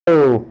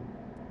Whoa.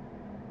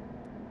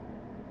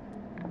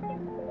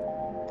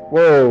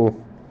 Whoa.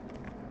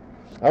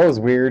 That was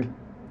weird.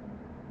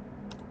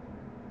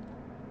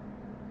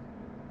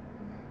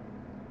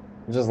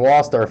 We just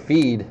lost our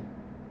feed.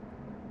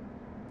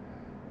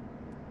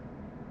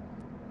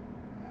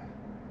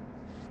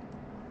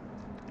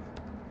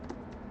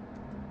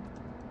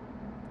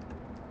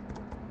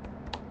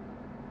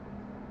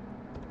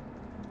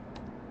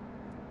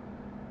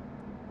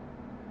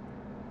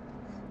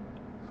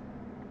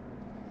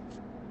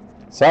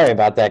 Sorry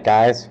about that,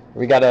 guys.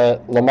 We got a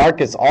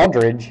LaMarcus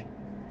Aldridge,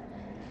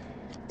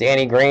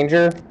 Danny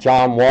Granger,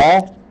 John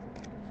Wall,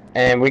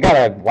 and we got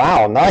a,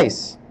 wow,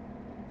 nice,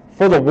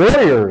 for the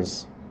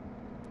Warriors.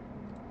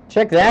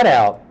 Check that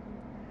out.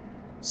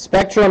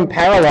 Spectrum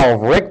Parallel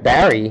of Rick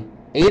Barry,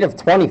 8 of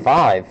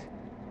 25.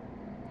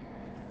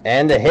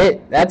 And the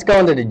hit, that's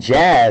going to the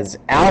Jazz.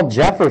 Al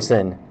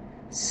Jefferson,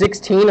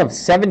 16 of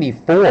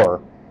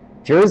 74.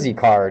 Jersey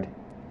card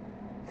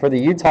for the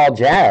Utah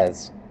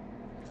Jazz.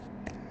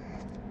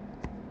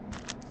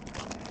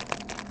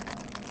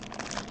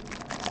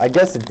 I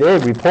guess it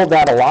did. We pulled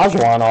that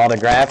Olajuwon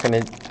autograph and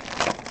it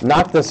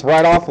knocked us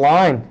right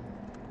offline.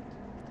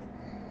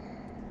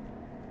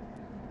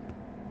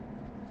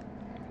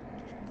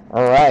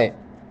 All right.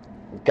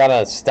 Got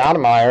a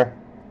Stoudemire,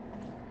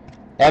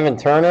 Evan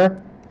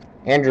Turner,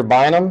 Andrew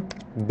Bynum,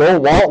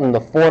 Bill Walton,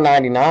 the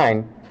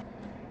 499,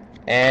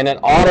 and an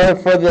auto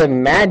for the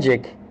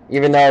Magic,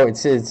 even though it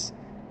says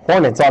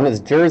Hornets on his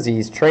jersey.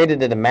 He's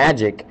traded to the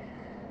Magic.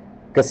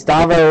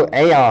 Gustavo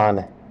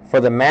Ayon for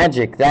the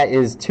Magic. That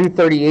is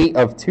 238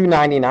 of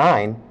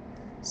 299.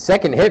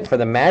 Second hit for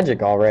the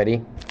Magic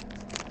already.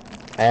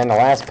 And the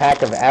last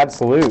pack of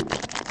Absolute.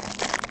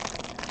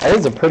 That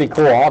is a pretty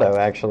cool auto,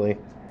 actually.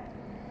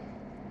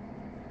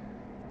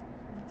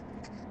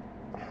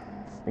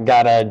 We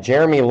got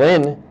Jeremy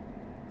Lin,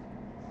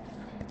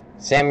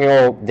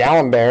 Samuel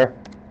Dallenberg,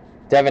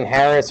 Devin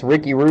Harris,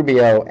 Ricky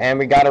Rubio, and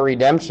we got a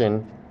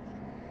redemption.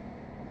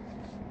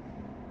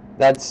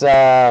 That's,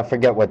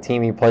 forget what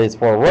team he plays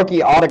for.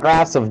 Rookie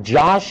autographs of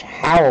Josh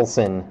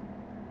Harrelson.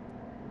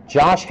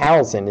 Josh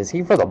Harrelson, is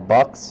he for the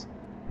Bucks?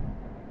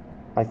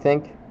 I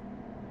think.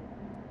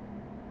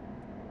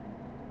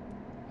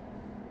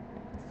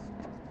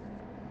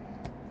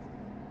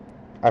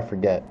 I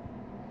forget.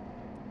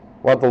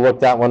 We'll have to look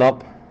that one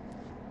up.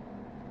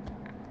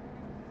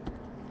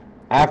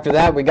 After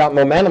that, we got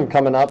Momentum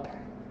coming up.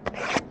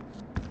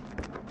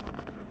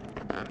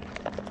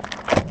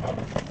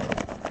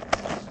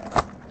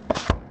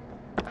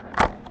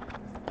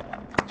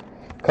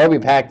 Kobe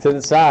pack to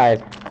the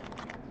side.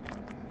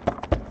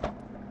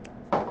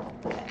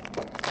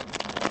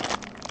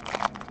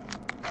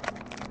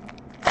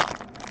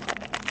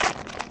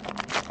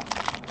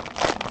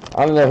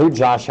 I don't know who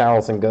Josh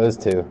Harrelson goes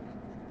to. I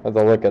have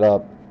to look it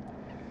up.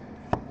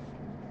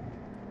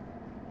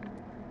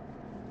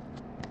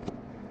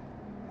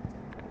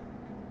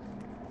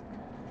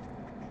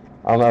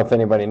 I don't know if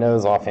anybody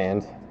knows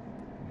offhand.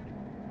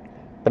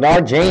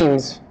 Bernard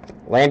James,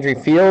 Landry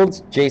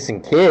Fields,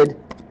 Jason Kidd,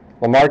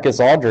 LaMarcus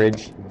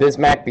Aldridge,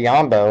 Bismack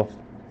Biyombo,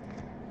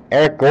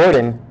 Eric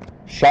Gordon,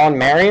 Sean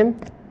Marion,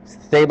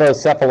 Thabo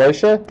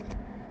Cephalosha,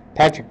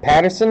 Patrick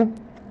Patterson,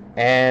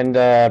 and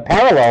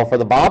parallel for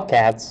the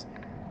Bobcats,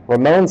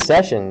 Ramon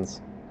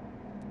Sessions.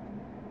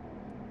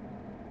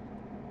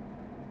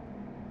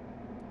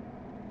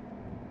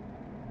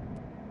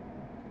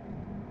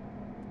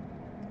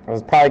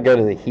 Let's probably go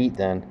to the Heat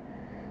then.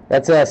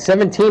 That's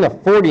 17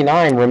 of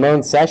 49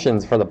 Ramon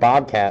Sessions for the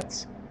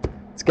Bobcats.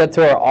 Let's get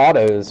to our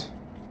autos.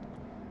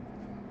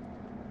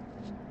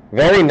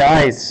 Very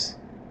nice.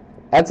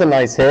 That's a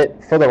nice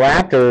hit. For the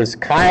Raptors,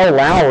 Kyle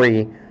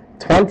Lowry,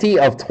 20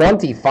 of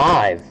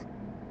 25.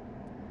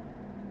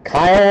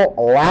 Kyle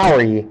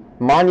Lowry,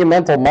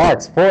 monumental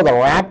marks for the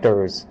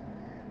Raptors.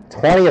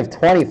 20 of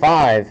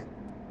 25.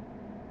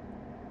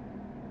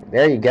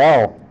 There you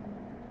go.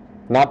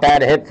 Not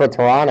bad hit for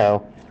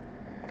Toronto.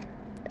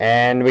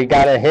 And we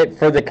got a hit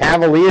for the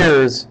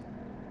Cavaliers.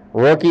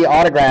 Rookie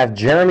autograph,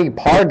 Jeremy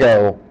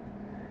Pargo.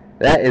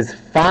 That is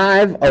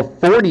 5 of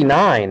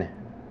 49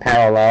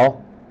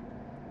 parallel.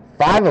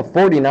 5 of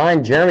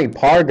 49, Jeremy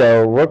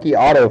Pargo, rookie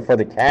auto for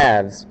the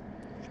Cavs.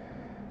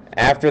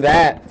 After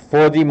that,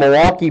 for the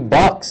Milwaukee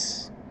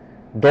Bucks,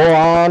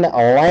 Doron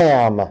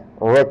Lamb,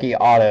 rookie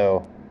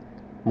auto.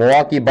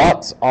 Milwaukee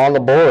Bucks on the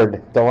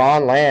board,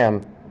 Doron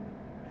Lamb.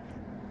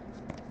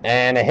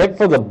 And a hit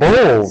for the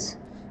Bulls,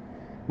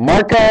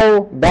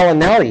 Marco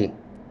Bellinelli,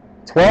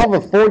 12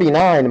 of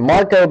 49,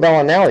 Marco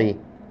Bellinelli.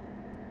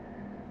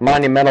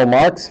 Monumental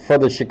marks for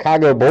the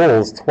Chicago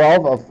Bulls,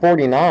 12 of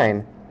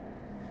 49.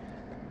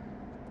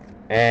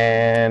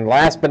 And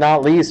last but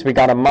not least, we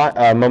got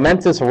a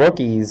momentous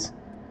rookies,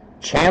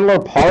 Chandler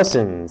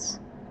Parsons.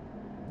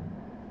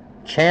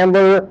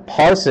 Chandler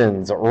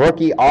Parsons,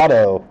 rookie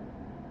auto.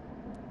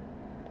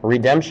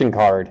 Redemption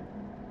card.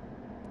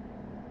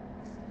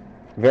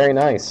 Very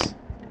nice.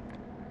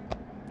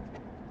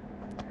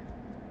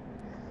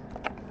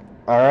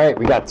 All right,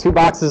 we got 2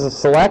 boxes of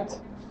Select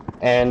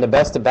and the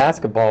Best of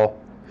Basketball.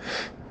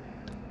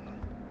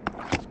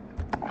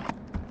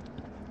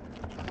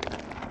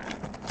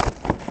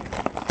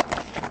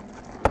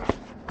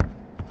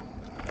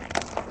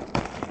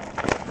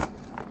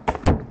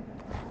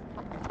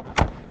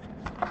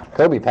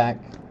 Kobe pack.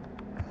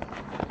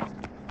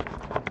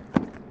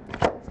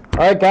 All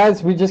right,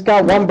 guys, we just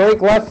got one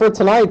break left for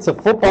tonight. It's a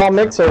football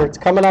mixer. It's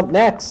coming up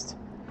next.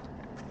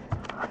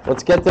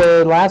 Let's get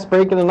the last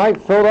break of the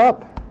night filled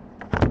up.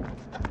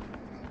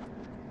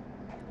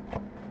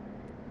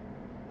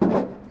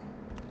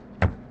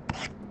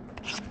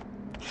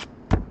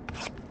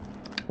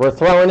 We're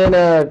throwing in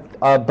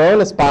a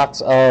bonus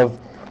box of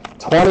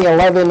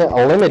 2011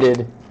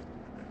 limited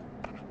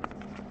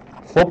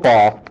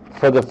football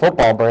for the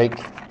football break.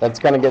 That's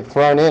going to get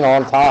thrown in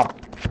on top.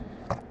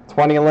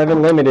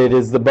 2011 limited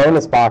is the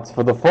bonus box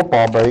for the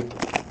football break.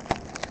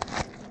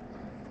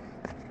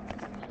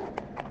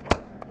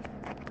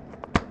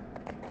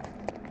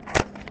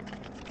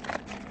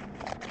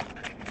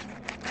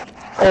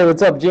 Hey,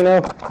 what's up,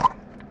 Gino?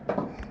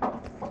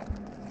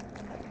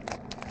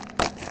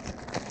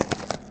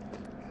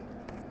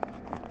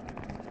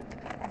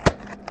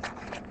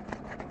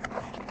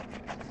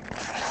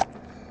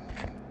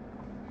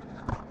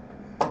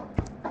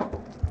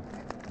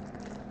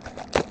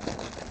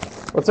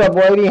 What's up,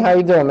 Whitey? How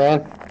you doing,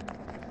 man?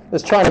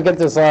 Just trying to get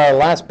this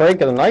last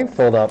break of the night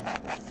filled up.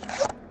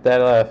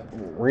 That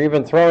we're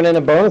even throwing in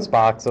a bonus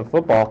box of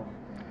football.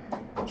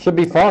 Should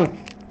be fun.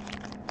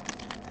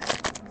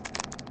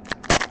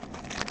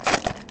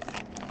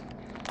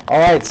 All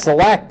right,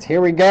 select.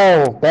 Here we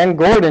go. Ben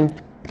Gordon.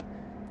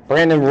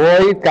 Brandon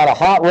Roy got a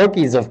hot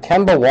rookies of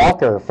Kemba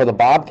Walker for the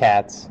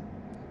Bobcats.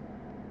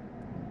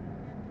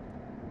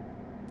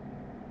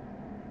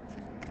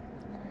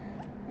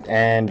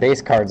 And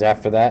base cards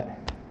after that.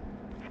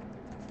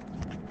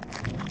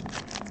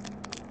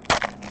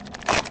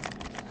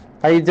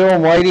 How you doing,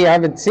 Whitey? I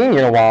haven't seen you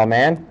in a while,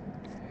 man.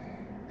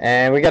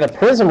 And we got a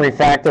prism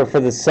refractor for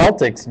the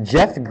Celtics,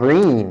 Jeff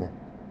Green.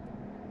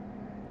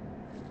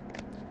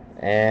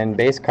 And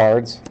base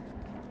cards.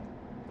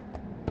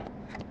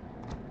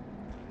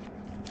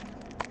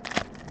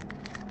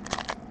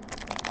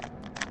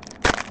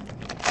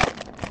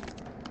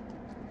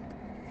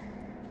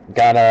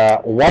 Got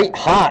a white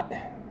hot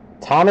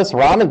Thomas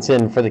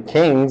Robinson for the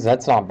Kings.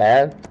 That's not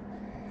bad.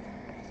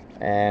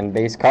 And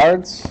base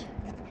cards.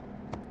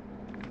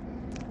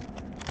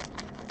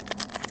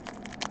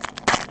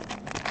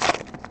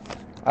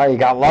 Oh, you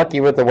got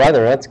lucky with the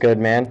weather. That's good,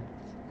 man.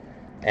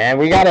 And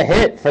we got a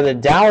hit for the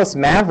Dallas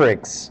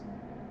Mavericks.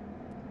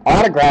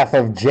 Autograph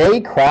of Jay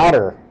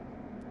Crowder.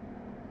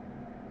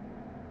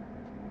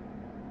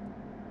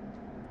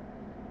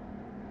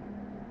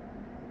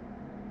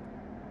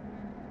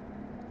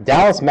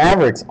 Dallas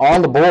Mavericks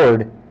on the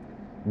board.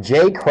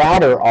 Jay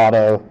Crowder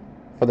auto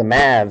for the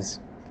Mavs.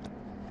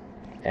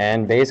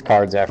 And base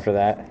cards after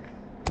that.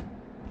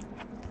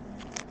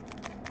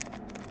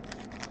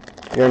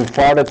 You're in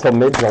Florida till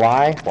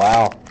mid-July?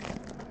 Wow.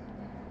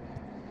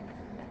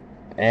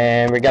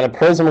 And we got a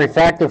prism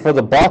refractor for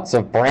the Bucks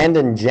of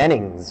Brandon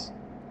Jennings.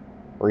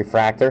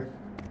 Refractor.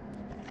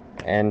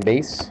 And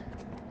base.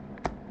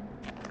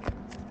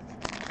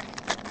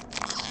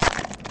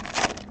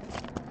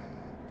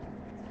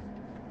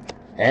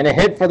 And a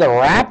hit for the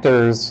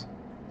Raptors.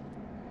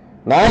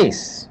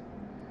 Nice.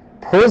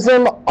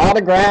 Prism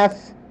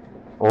autograph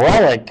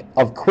relic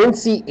of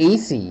Quincy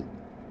Acey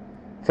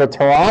for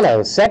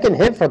Toronto. Second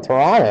hit for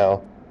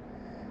Toronto.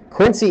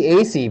 Quincy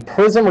Acey,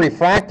 Prism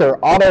Refractor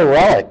Auto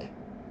Relic.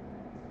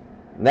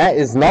 That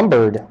is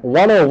numbered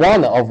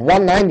 101 of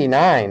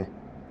 199.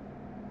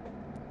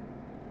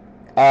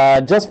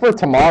 Just for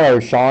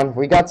tomorrow, Sean.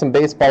 We got some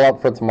baseball up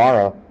for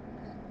tomorrow.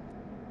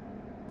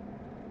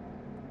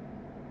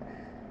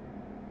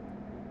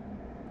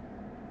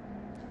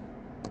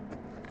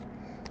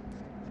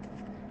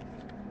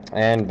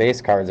 And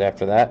base cards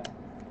after that.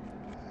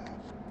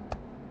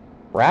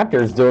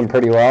 Raptors doing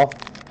pretty well.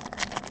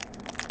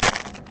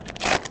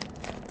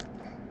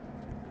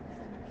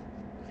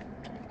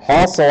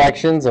 Hall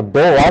selections of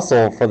Bill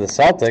Russell for the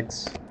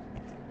Celtics.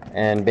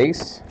 And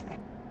base.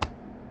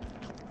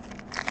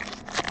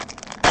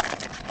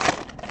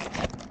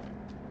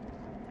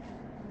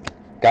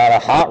 Got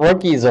a hot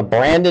rookies of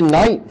Brandon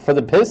Knight for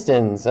the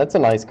Pistons. That's a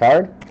nice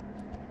card.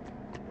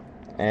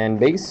 And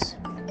base.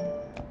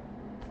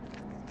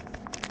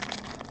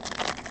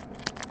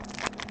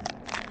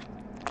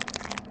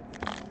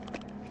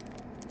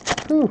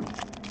 Whew.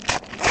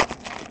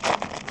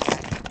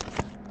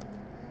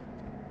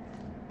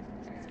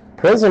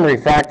 Prism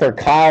refractor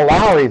Kyle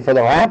Lowry for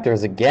the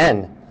Raptors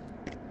again.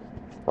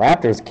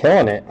 Raptors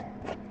killing it.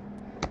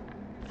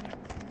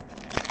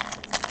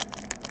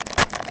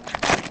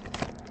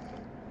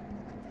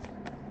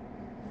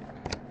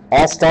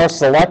 All-Star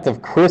Select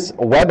of Chris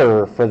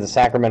Webber for the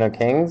Sacramento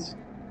Kings.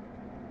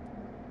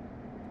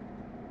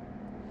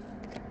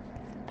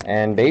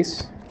 And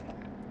base.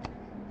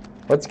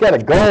 Let's get a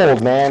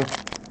gold, man.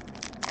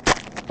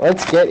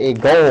 Let's get a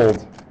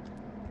gold.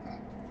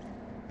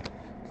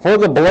 For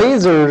the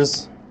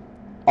Blazers,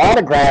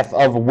 autograph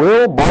of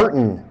Will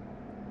Barton.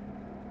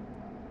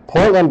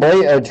 Portland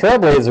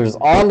Trailblazers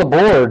on the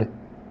board.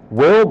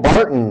 Will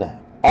Barton,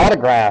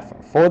 autograph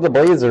for the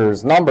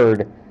Blazers,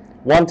 numbered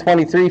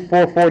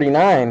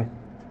 123/449.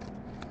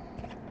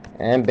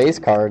 And base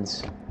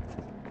cards.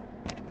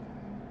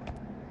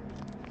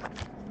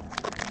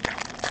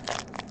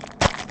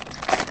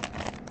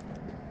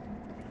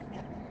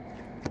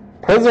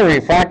 Prism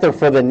refractor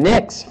for the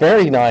Knicks.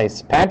 Very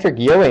nice. Patrick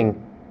Ewing.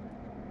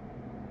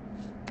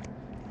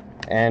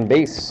 And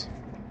base.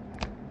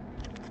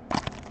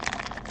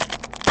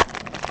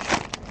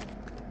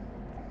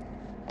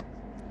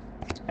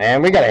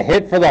 And we got a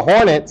hit for the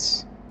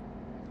Hornets.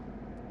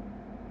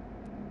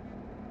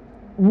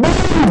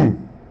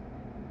 Boom!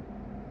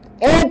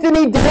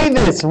 Anthony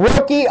Davis,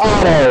 rookie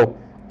auto,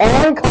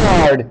 on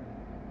card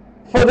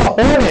for the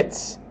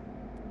Hornets.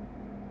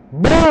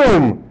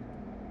 Boom!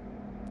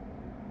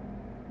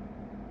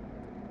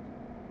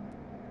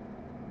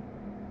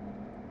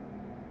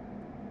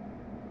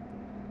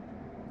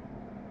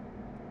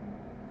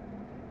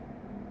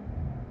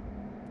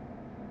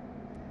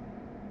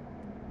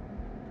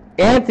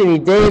 Anthony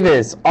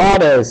Davis,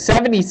 auto,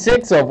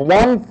 76 of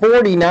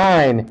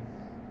 149.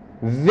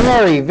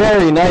 Very,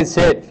 very nice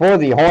hit for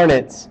the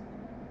Hornets.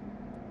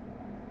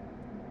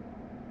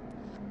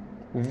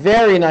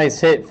 Very nice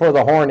hit for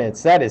the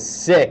Hornets. That is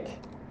sick.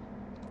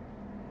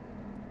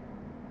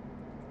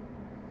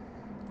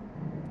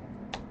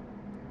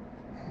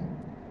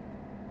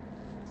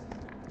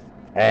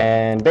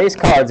 And base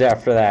cards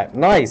after that.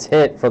 Nice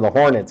hit for the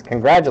Hornets.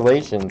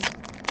 Congratulations.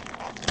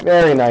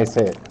 Very nice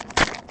hit.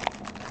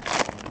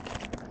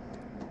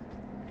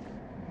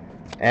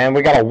 And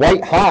we got a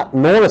white hot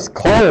Norris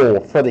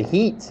Cole for the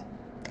Heat.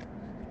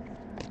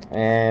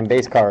 And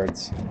base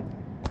cards.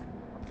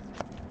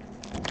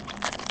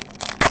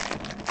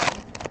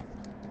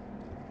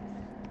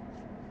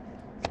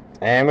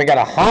 And we got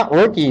a hot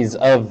rookies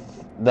of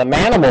the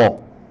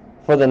Manimal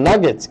for the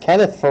Nuggets,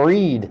 Kenneth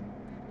Faried.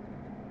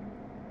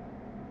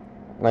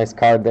 Nice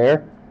card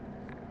there.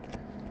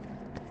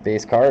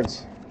 Base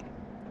cards.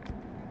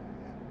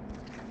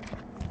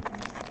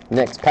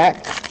 Next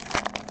pack.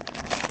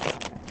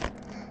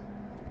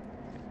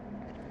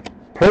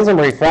 Prism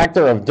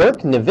refractor of Dirk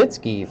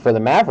Nowitzki for the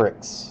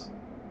Mavericks.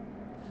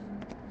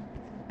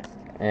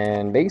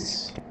 And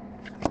base.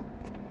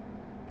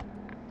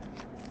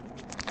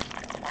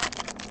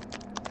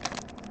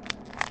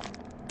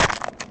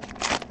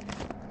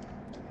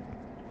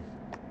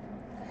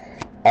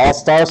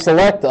 All-Star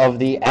Select of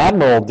the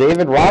Admiral,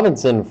 David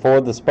Robinson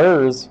for the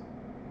Spurs.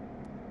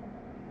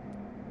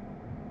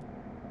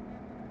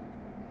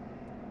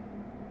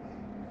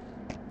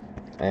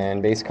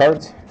 And base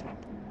cards.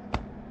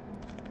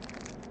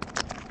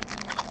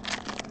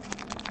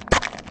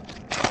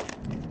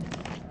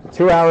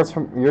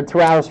 You're 2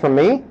 hours from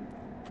me,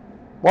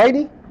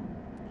 Whitey?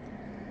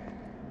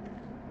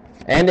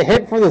 And a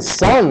hit for the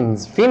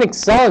Suns, Phoenix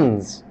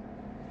Suns.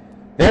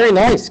 Very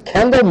nice,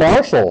 Kendall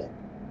Marshall.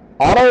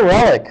 Auto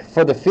relic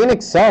for the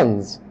Phoenix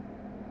Suns.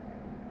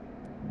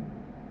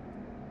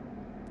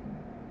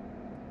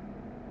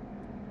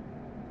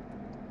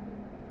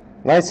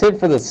 Nice hit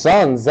for the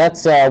Suns.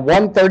 That's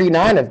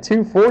 139 of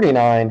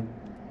 249.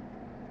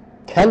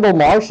 Kendall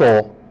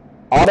Marshall,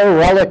 auto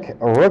relic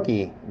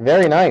rookie.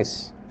 Very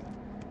nice.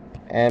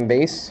 And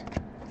base.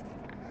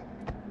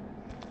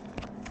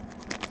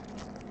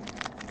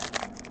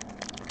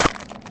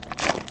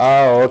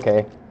 Oh,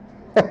 okay.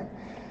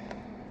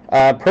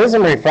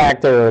 Prism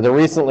refractor, the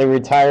recently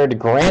retired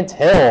Grant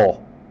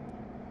Hill,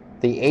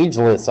 the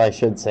ageless, I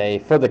should say,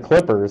 for the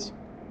Clippers.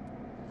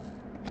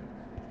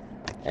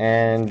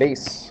 And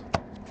base.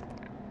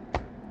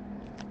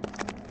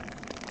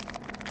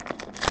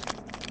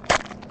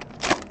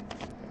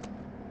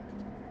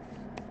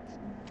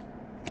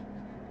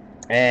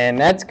 And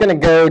that's going to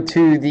go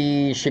to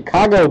the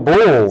Chicago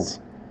Bulls.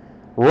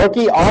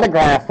 Rookie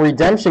autograph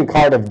redemption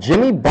card of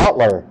Jimmy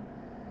Butler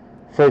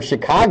for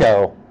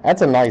Chicago.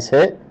 That's a nice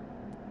hit.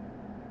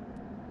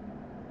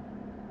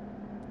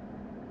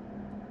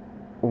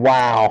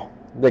 Wow.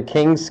 The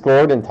Kings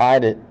scored and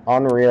tied it.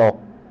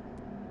 Unreal.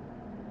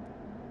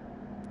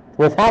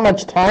 With how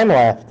much time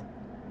left?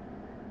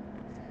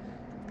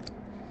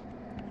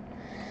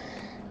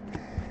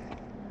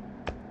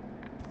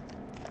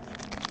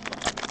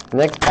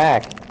 Next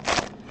pack.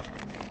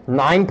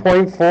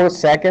 9.4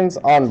 seconds.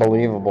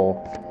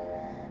 Unbelievable.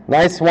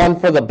 Nice one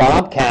for the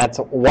Bobcats.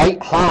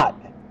 White hot.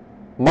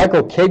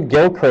 Michael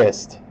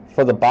Kidd-Gilchrist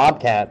for the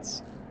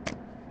Bobcats.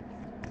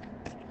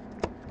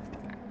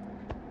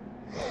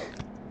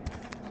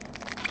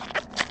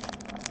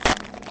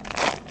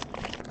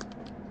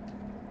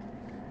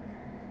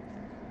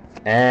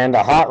 And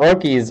a hot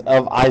rookies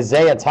of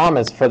Isaiah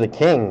Thomas for the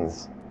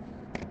Kings.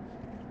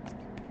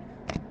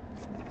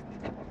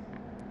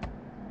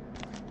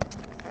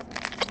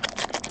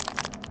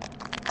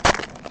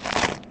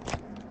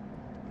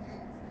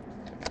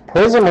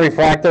 Prism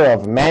refractor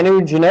of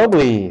Manu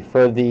Ginobili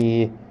for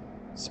the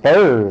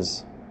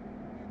Spurs.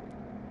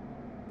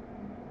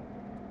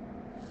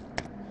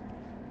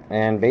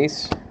 And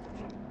base.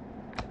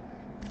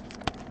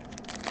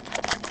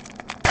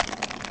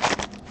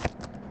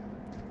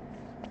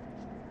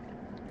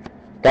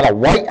 Got a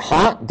white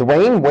hot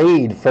Dwayne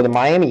Wade for the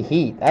Miami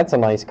Heat. That's a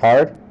nice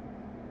card.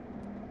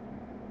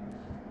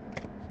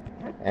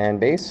 And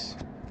base,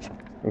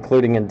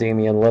 including a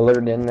Damian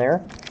Lillard in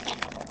there.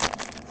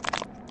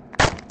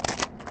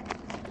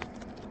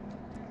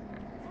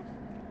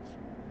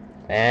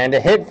 And a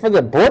hit for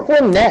the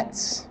Brooklyn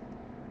Nets.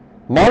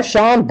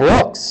 Marshawn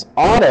Brooks,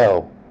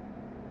 auto.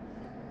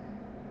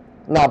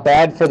 Not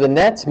bad for the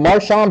Nets.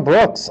 Marshawn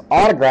Brooks,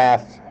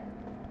 autograph.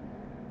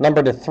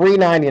 Number to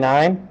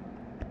 399.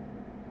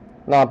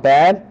 Not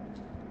bad.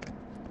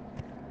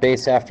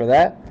 Base after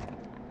that.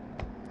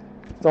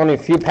 There's only a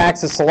few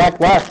packs of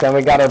select left, and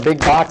we got our big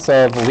box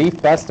of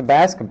Leaf Best of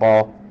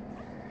Basketball.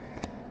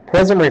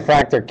 Prism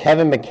Refractor,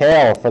 Kevin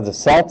McHale for the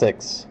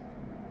Celtics.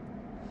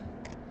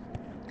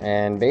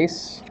 And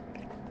base.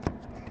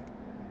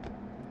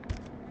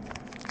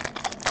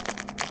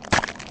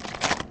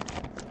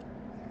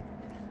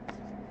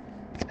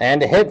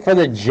 And a hit for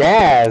the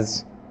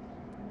Jazz.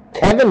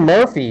 Kevin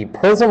Murphy,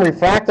 Prism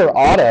Refractor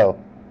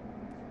Auto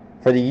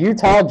for the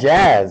Utah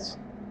Jazz.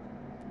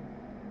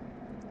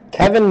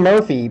 Kevin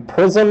Murphy,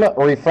 Prism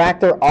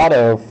Refractor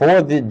Auto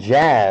for the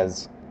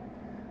Jazz.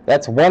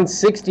 That's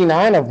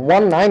 169 of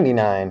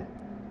 199.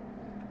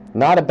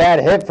 Not a bad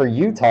hit for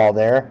Utah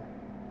there.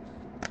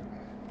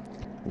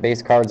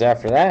 Base cards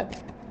after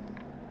that.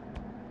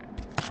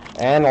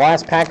 And the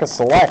last pack of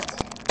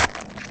select.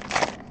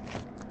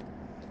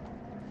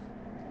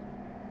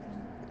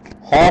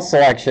 Hall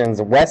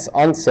selections, Wes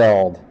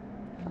Unseld.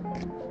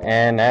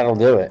 And that'll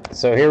do it.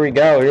 So here we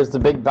go. Here's the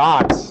big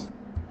box.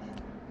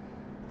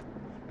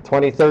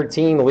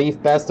 2013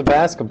 Leaf Best of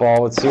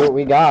Basketball. Let's see what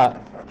we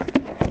got.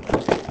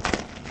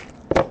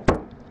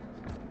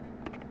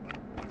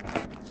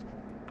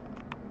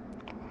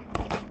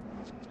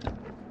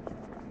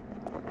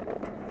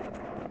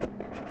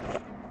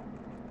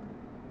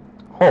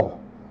 Oh.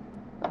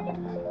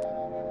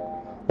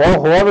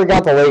 Well, whoever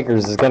got the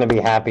Lakers is going to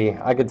be happy.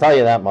 I can tell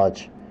you that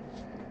much.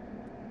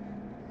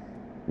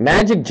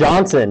 Magic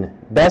Johnson,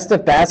 Best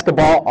of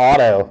Basketball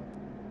Auto.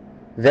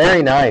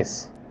 Very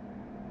nice.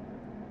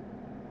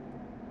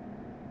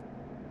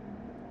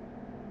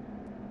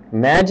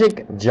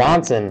 Magic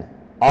Johnson,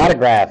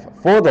 autograph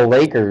for the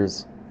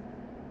Lakers.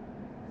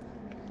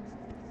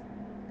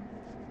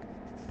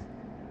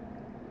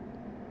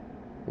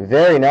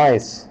 Very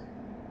nice.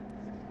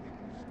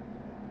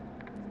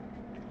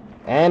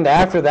 And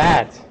after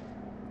that,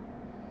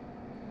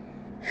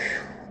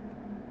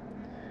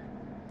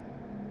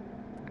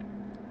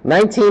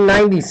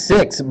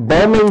 1996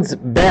 Bowman's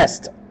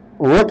Best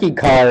rookie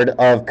card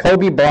of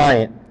Kobe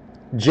Bryant,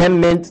 Gem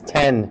Mint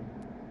 10.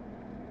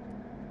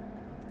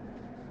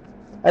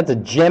 That's a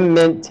Gem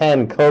Mint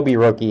 10 Kobe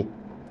rookie.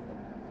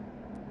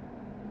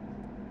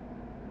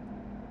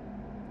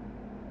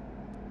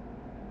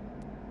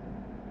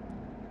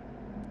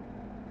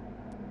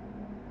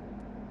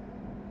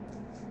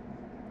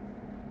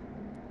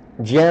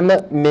 Gem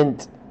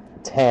Mint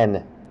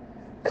 10.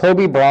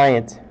 Kobe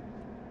Bryant.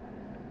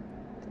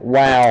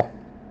 Wow.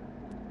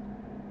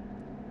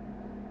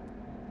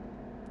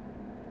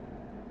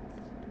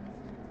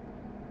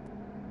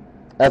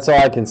 That's all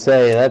I can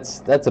say.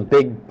 That's a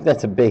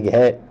big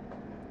hit.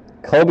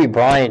 Kobe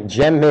Bryant,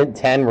 Gem Mint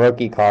 10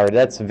 rookie card.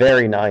 That's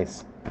very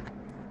nice.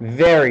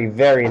 Very,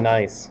 very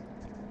nice.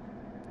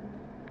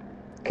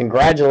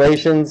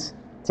 Congratulations.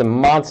 It's a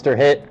monster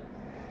hit.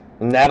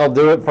 And that'll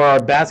do it for our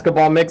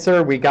basketball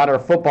mixer. We got our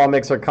football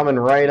mixer coming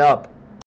right up.